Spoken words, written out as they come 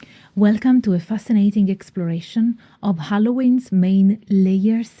Welcome to a fascinating exploration of Halloween's main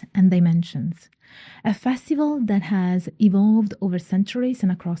layers and dimensions, a festival that has evolved over centuries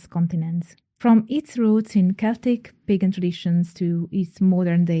and across continents. From its roots in Celtic pagan traditions to its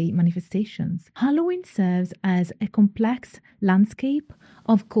modern-day manifestations, Halloween serves as a complex landscape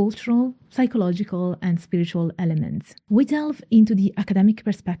of cultural, psychological, and spiritual elements. We delve into the academic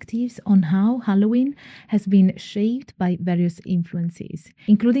perspectives on how Halloween has been shaped by various influences,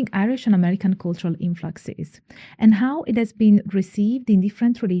 including Irish and American cultural influxes, and how it has been received in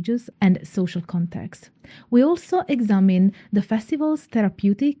different religious and social contexts. We also examine the festival's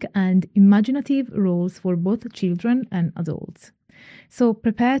therapeutic and imaginative roles for both children and adults. So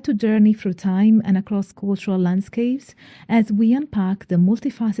prepare to journey through time and across cultural landscapes as we unpack the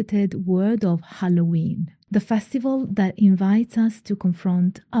multifaceted world of Halloween, the festival that invites us to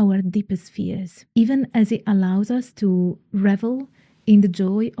confront our deepest fears, even as it allows us to revel in the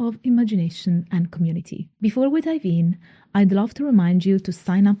joy of imagination and community. Before we dive in, I'd love to remind you to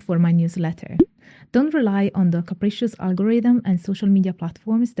sign up for my newsletter. Don't rely on the capricious algorithm and social media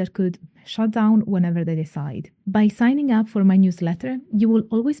platforms that could shut down whenever they decide. By signing up for my newsletter, you will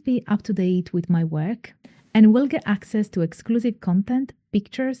always be up to date with my work and will get access to exclusive content,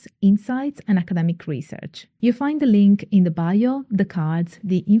 pictures, insights, and academic research. You find the link in the bio, the cards,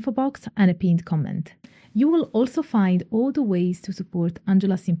 the info box, and a pinned comment. You will also find all the ways to support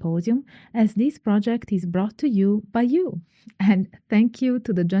Angela Symposium, as this project is brought to you by you. And thank you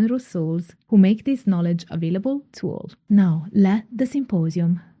to the generous souls who make this knowledge available to all. Now, let the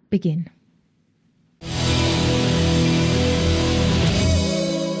symposium begin.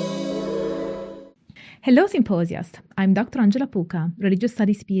 Hello Symposiast, I'm Dr. Angela Puca, Religious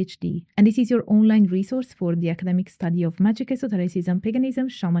Studies PhD, and this is your online resource for the academic study of magic, esotericism, paganism,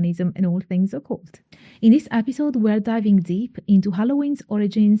 shamanism, and all things occult. In this episode, we're diving deep into Halloween's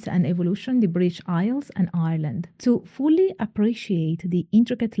origins and evolution in the British Isles and Ireland. To fully appreciate the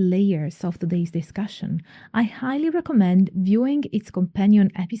intricate layers of today's discussion, I highly recommend viewing its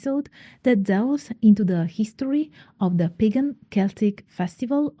companion episode that delves into the history of the pagan Celtic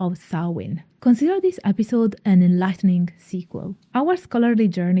festival of Samhain. Consider this episode an enlightening sequel. Our scholarly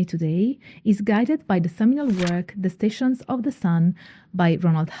journey today is guided by the seminal work The Stations of the Sun by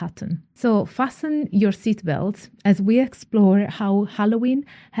Ronald Hutton. So fasten your seatbelts as we explore how Halloween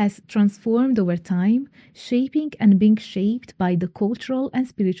has transformed over time, shaping and being shaped by the cultural and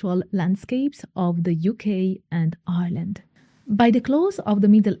spiritual landscapes of the UK and Ireland. By the close of the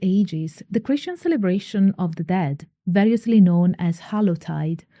Middle Ages, the Christian celebration of the dead, variously known as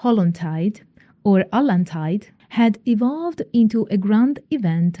Hallowtide, Hollontide, or Allantide, had evolved into a grand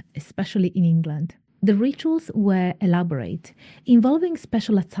event, especially in England. The rituals were elaborate, involving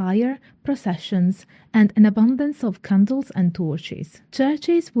special attire, processions, and an abundance of candles and torches.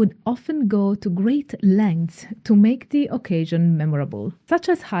 Churches would often go to great lengths to make the occasion memorable, such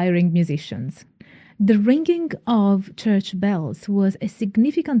as hiring musicians. The ringing of church bells was a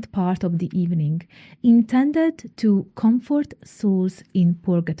significant part of the evening, intended to comfort souls in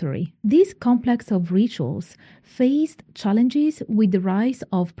purgatory. This complex of rituals faced challenges with the rise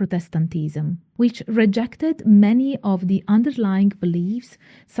of Protestantism, which rejected many of the underlying beliefs,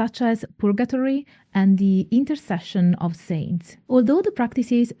 such as purgatory and the intercession of saints. Although the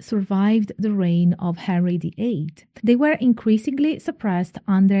practices survived the reign of Henry VIII, they were increasingly suppressed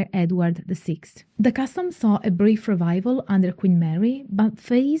under Edward VI. The custom saw a brief revival under Queen Mary, but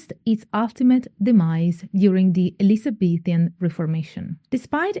faced its ultimate demise during the Elizabethan Reformation.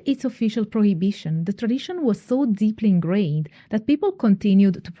 Despite its official prohibition, the tradition was so deeply ingrained that people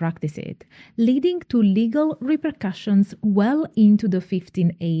continued to practice it, leading to legal repercussions well into the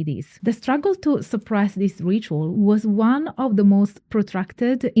 1580s. The struggle to suppress this ritual was one of the most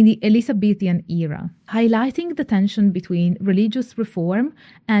protracted in the Elizabethan era, highlighting the tension between religious reform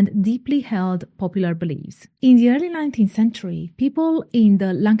and deeply held popular beliefs. In the early 19th century, people in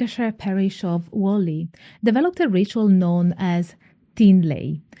the Lancashire parish of Whalley developed a ritual known as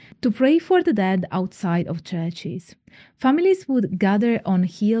Tinlay to pray for the dead outside of churches. Families would gather on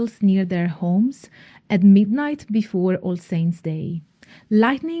hills near their homes at midnight before All Saints' Day,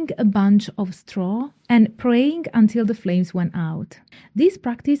 lighting a bunch of straw and praying until the flames went out. This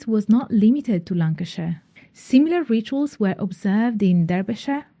practice was not limited to Lancashire. Similar rituals were observed in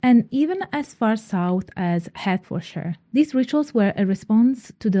Derbyshire and even as far south as Hertfordshire. These rituals were a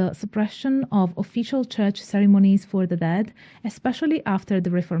response to the suppression of official church ceremonies for the dead, especially after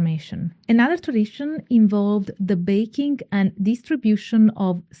the Reformation. Another tradition involved the baking and distribution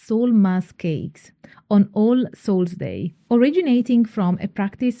of soul mass cakes on All Souls' Day, originating from a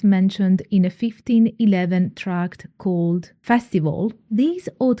practice mentioned in a 1511 tract called Festival. These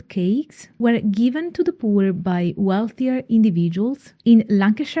oat cakes were given to the poor by wealthier individuals in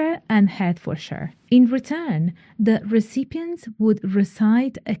Lancashire and Hertfordshire. In return, the recipients would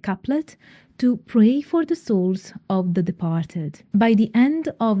recite a couplet to pray for the souls of the departed. By the end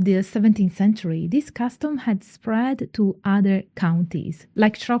of the 17th century, this custom had spread to other counties,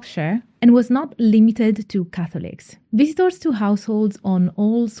 like Shropshire, and was not limited to Catholics. Visitors to households on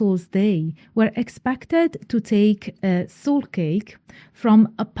All Souls' Day were expected to take a soul cake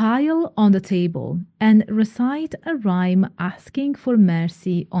from a pile on the table and recite a rhyme asking for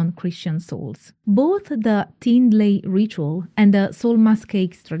mercy on Christian souls. Both the Tyndale ritual and the soul mass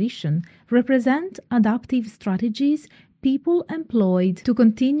cakes tradition represent adaptive strategies people employed to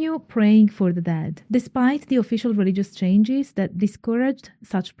continue praying for the dead, despite the official religious changes that discouraged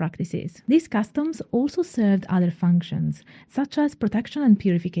such practices. These customs also served other functions, such as protection and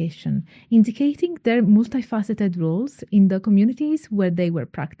purification, indicating their multifaceted roles in the communities where they were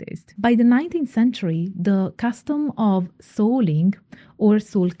practiced. By the 19th century, the custom of souling or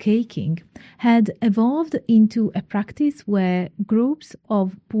soul caking had evolved into a practice where groups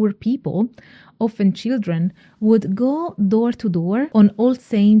of poor people, often children, would go door to door on All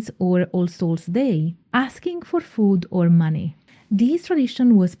Saints or All Souls' Day, asking for food or money. This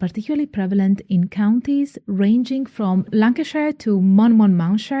tradition was particularly prevalent in counties ranging from Lancashire to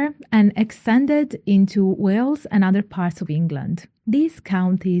Monmouthshire and extended into Wales and other parts of England. These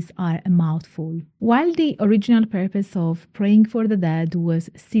counties are a mouthful. While the original purpose of praying for the dead was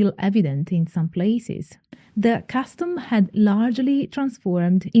still evident in some places, the custom had largely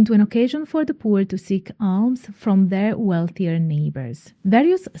transformed into an occasion for the poor to seek alms from their wealthier neighbors.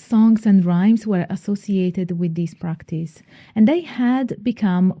 Various songs and rhymes were associated with this practice, and they had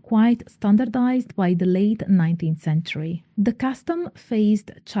become quite standardized by the late 19th century. The custom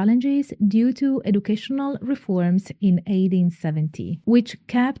faced challenges due to educational reforms in 1870, which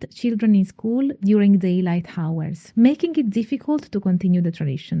kept children in school during daylight hours, making it difficult to continue the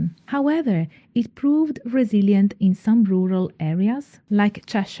tradition. However, it proved resilient in some rural areas like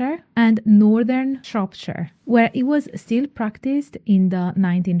Cheshire and northern Shropshire, where it was still practiced in the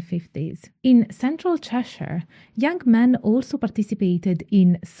 1950s. In central Cheshire, young men also participated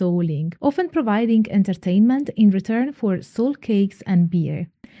in souling, often providing entertainment in return for soul cakes and beer.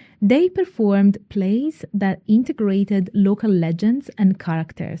 They performed plays that integrated local legends and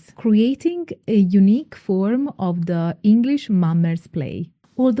characters, creating a unique form of the English mummers' play.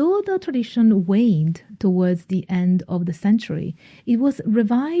 Although the tradition waned towards the end of the century, it was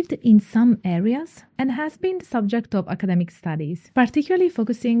revived in some areas and has been the subject of academic studies, particularly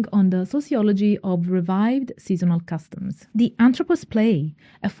focusing on the sociology of revived seasonal customs. The Anthropos play,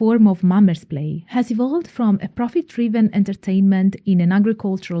 a form of mummers' play, has evolved from a profit-driven entertainment in an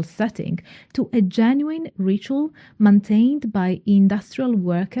agricultural setting to a genuine ritual maintained by industrial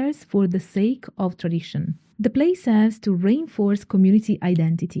workers for the sake of tradition. The play serves to reinforce community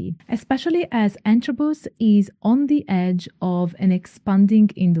identity, especially as Anthropos is on the edge of an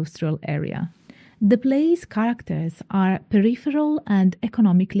expanding industrial area. The play's characters are peripheral and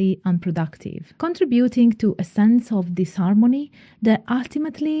economically unproductive, contributing to a sense of disharmony that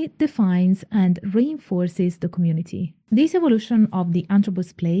ultimately defines and reinforces the community. This evolution of the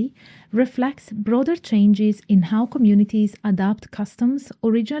Anthropos play reflects broader changes in how communities adapt customs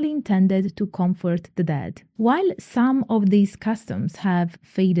originally intended to comfort the dead. While some of these customs have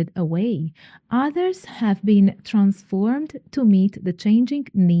faded away, others have been transformed to meet the changing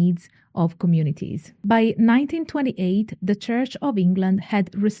needs of communities. By 1928, the Church of England had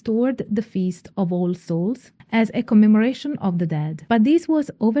restored the Feast of All Souls as a commemoration of the dead, but this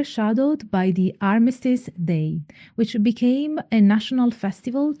was overshadowed by the Armistice Day, which became a national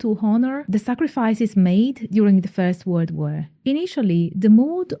festival to honor the sacrifices made during the First World War. Initially, the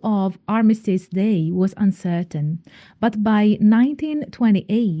mood of Armistice Day was uncertain, but by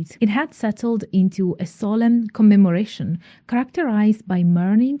 1928, it had settled into a solemn commemoration characterized by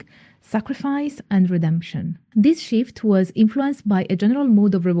mourning, sacrifice, and redemption. This shift was influenced by a general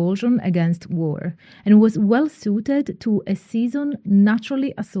mood of revulsion against war and was well suited to a season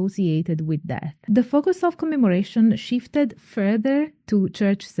naturally associated with death. The focus of commemoration shifted further to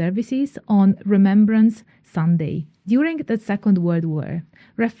church services on Remembrance Sunday during the Second World War,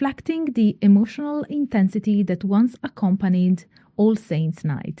 reflecting the emotional intensity that once accompanied All Saints'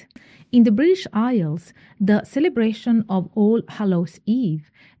 Night. In the British Isles, the celebration of All Hallows' Eve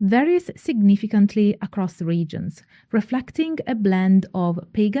varies significantly across the regions, reflecting a blend of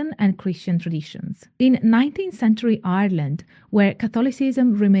pagan and Christian traditions. In 19th century Ireland, where Catholicism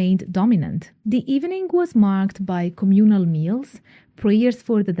remained dominant, the evening was marked by communal meals, prayers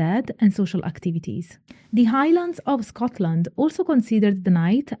for the dead, and social activities. The Highlands of Scotland also considered the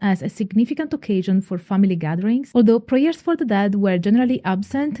night as a significant occasion for family gatherings, although prayers for the dead were generally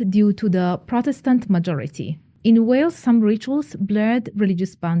absent due to the Protestant majority. In Wales, some rituals blurred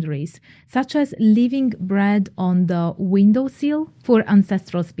religious boundaries, such as leaving bread on the windowsill for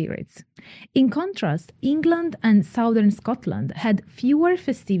ancestral spirits. In contrast, England and southern Scotland had fewer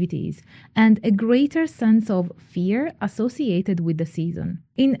festivities and a greater sense of fear associated with the season.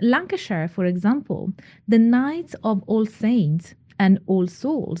 In Lancashire, for example, the Nights of All Saints and All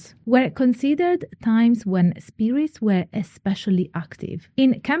Souls were considered times when spirits were especially active.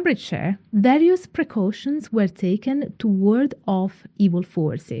 In Cambridgeshire, various precautions were taken to ward off evil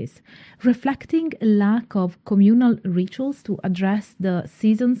forces, reflecting a lack of communal rituals to address the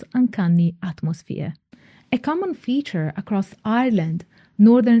season's uncanny atmosphere. A common feature across Ireland,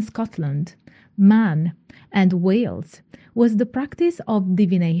 northern Scotland, Man, and Wales was the practice of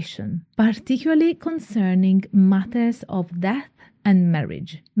divination, particularly concerning matters of death and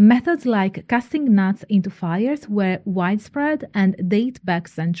marriage. Methods like casting nuts into fires were widespread and date back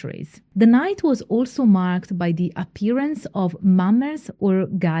centuries. The night was also marked by the appearance of mummers or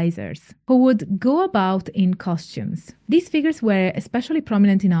geysers, who would go about in costumes. These figures were especially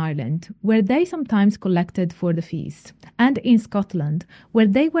prominent in Ireland, where they sometimes collected for the feast, and in Scotland, where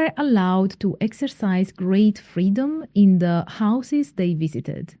they were allowed to exercise great freedom in the houses they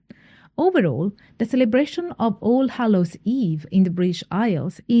visited. Overall, the celebration of All Hallows' Eve in the British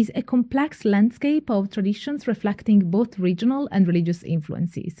Isles is a complex landscape of traditions reflecting both regional and religious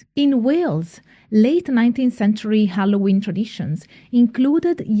influences. In Wales, late 19th century Halloween traditions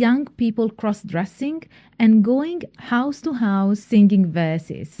included young people cross-dressing and going house to house singing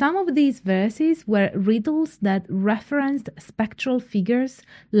verses. Some of these verses were riddles that referenced spectral figures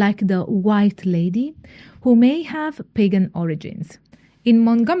like the White Lady, who may have pagan origins. In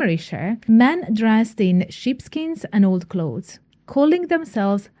Montgomeryshire, men dressed in sheepskins and old clothes, calling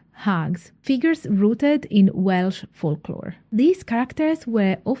themselves hags, figures rooted in Welsh folklore. These characters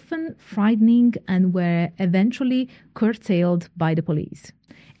were often frightening and were eventually curtailed by the police.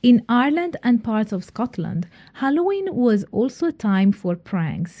 In Ireland and parts of Scotland, Halloween was also a time for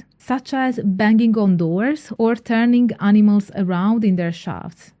pranks, such as banging on doors or turning animals around in their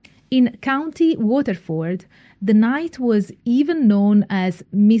shafts. In County Waterford, the night was even known as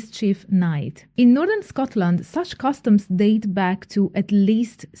Mischief Night. In northern Scotland, such customs date back to at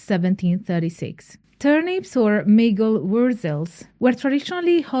least 1736. Turnips or Magel wurzels were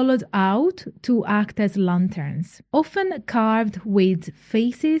traditionally hollowed out to act as lanterns, often carved with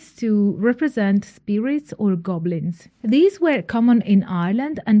faces to represent spirits or goblins. These were common in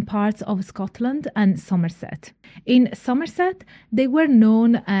Ireland and parts of Scotland and Somerset. In Somerset, they were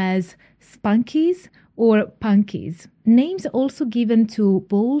known as spunkies or punkies, names also given to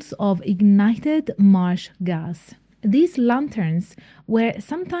balls of ignited marsh gas. These lanterns were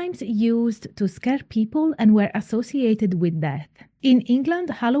sometimes used to scare people and were associated with death. In England,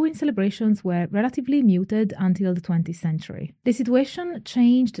 Halloween celebrations were relatively muted until the 20th century. The situation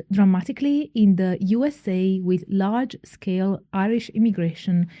changed dramatically in the USA with large-scale Irish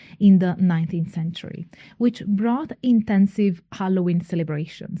immigration in the 19th century, which brought intensive Halloween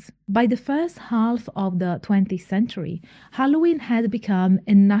celebrations. By the first half of the 20th century, Halloween had become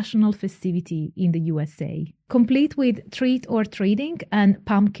a national festivity in the USA, complete with treat-or-treating and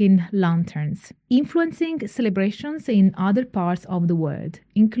pumpkin lanterns, influencing celebrations in other parts of the world,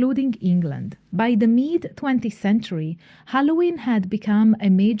 including England. By the mid-20th century, Halloween had become a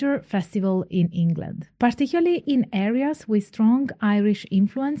major festival in England, particularly in areas with strong Irish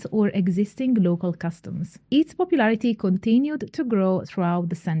influence or existing local customs. Its popularity continued to grow throughout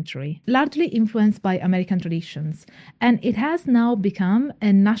the century, largely influenced by American traditions, and it has now become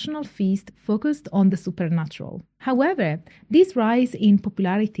a national feast focused on the supernatural. However, this rise in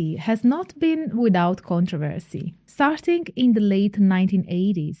popularity has not been without controversy. Starting in the late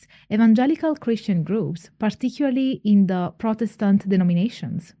 1980s, evangelical Christian groups, particularly in the Protestant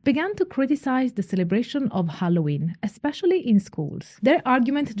denominations, began to criticize the celebration of Halloween, especially in schools. Their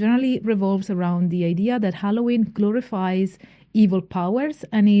argument generally revolves around the idea that Halloween glorifies evil powers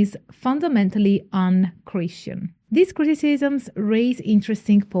and is fundamentally un-Christian. These criticisms raise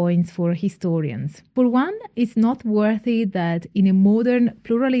interesting points for historians. For one, it's noteworthy that in a modern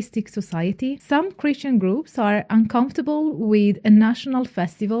pluralistic society, some Christian groups are uncomfortable with a national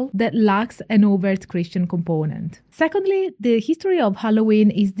festival that lacks an overt Christian component. Secondly, the history of Halloween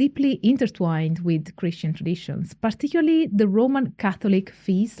is deeply intertwined with Christian traditions, particularly the Roman Catholic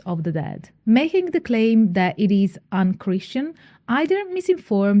Feast of the Dead. Making the claim that it is un-Christian either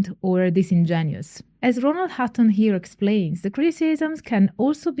misinformed or disingenuous. As Ronald Hutton here explains, the criticisms can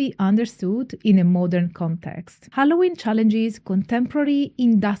also be understood in a modern context. Halloween challenges contemporary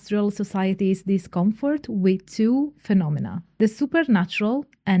industrial society's discomfort with two phenomena: the supernatural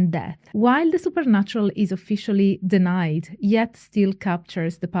and death. While the supernatural is officially denied, yet still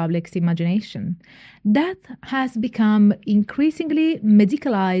captures the public's imagination, death has become increasingly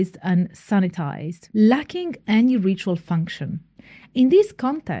medicalized and sanitized, lacking any ritual function. In this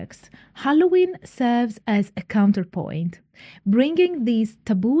context, Halloween serves as a counterpoint, bringing these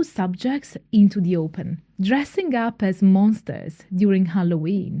taboo subjects into the open. Dressing up as monsters during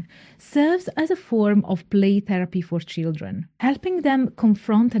Halloween serves as a form of play therapy for children, helping them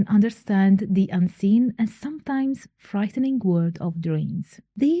confront and understand the unseen and sometimes frightening world of dreams.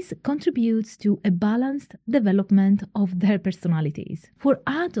 This contributes to a balanced development of their personalities. For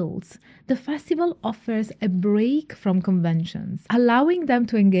adults, the festival offers a break from conventions, allowing them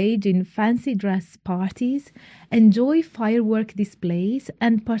to engage in fancy dress parties, enjoy firework displays,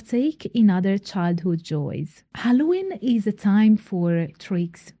 and partake in other childhood joys. Halloween is a time for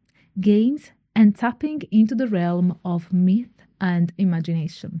tricks, games, and tapping into the realm of myth and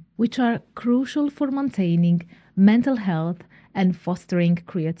imagination, which are crucial for maintaining mental health and fostering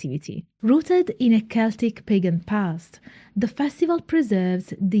creativity. Rooted in a Celtic pagan past, the festival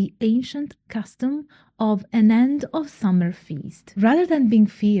preserves the ancient custom of an end of summer feast. Rather than being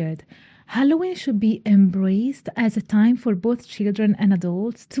feared, Halloween should be embraced as a time for both children and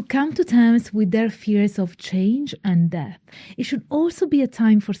adults to come to terms with their fears of change and death. It should also be a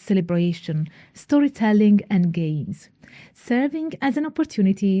time for celebration, storytelling, and games, serving as an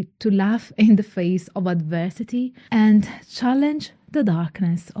opportunity to laugh in the face of adversity and challenge the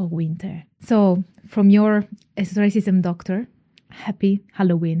darkness of winter. So, from your esotericism doctor, happy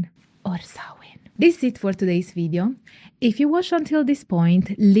Halloween or Samhain. This is it for today's video. If you watched until this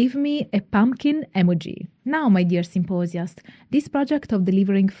point, leave me a pumpkin emoji. Now, my dear symposiast, this project of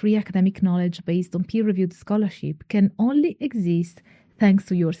delivering free academic knowledge based on peer-reviewed scholarship can only exist thanks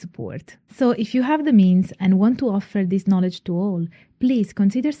to your support. So if you have the means and want to offer this knowledge to all, please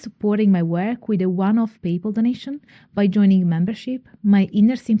consider supporting my work with a one-off PayPal donation by joining membership, my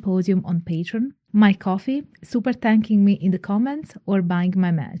inner symposium on Patreon, my coffee, super thanking me in the comments, or buying my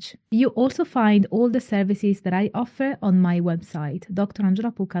merch. You also find all the services that I offer on my website,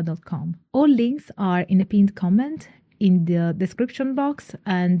 drangelapuka.com. All links are in a pinned comment, in the description box,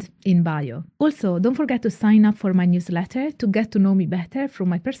 and in bio. Also, don't forget to sign up for my newsletter to get to know me better through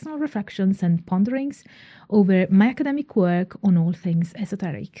my personal reflections and ponderings over my academic work on all things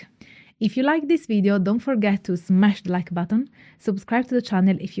esoteric. If you like this video, don't forget to smash the like button, subscribe to the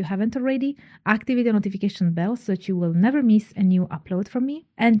channel if you haven't already, activate the notification bell so that you will never miss a new upload from me,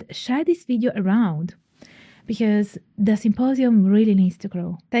 and share this video around, because the symposium really needs to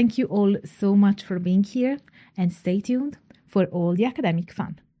grow. Thank you all so much for being here, and stay tuned for all the academic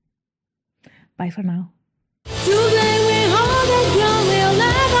fun. Bye for now. Today we hold the ground, we'll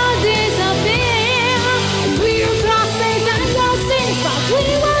never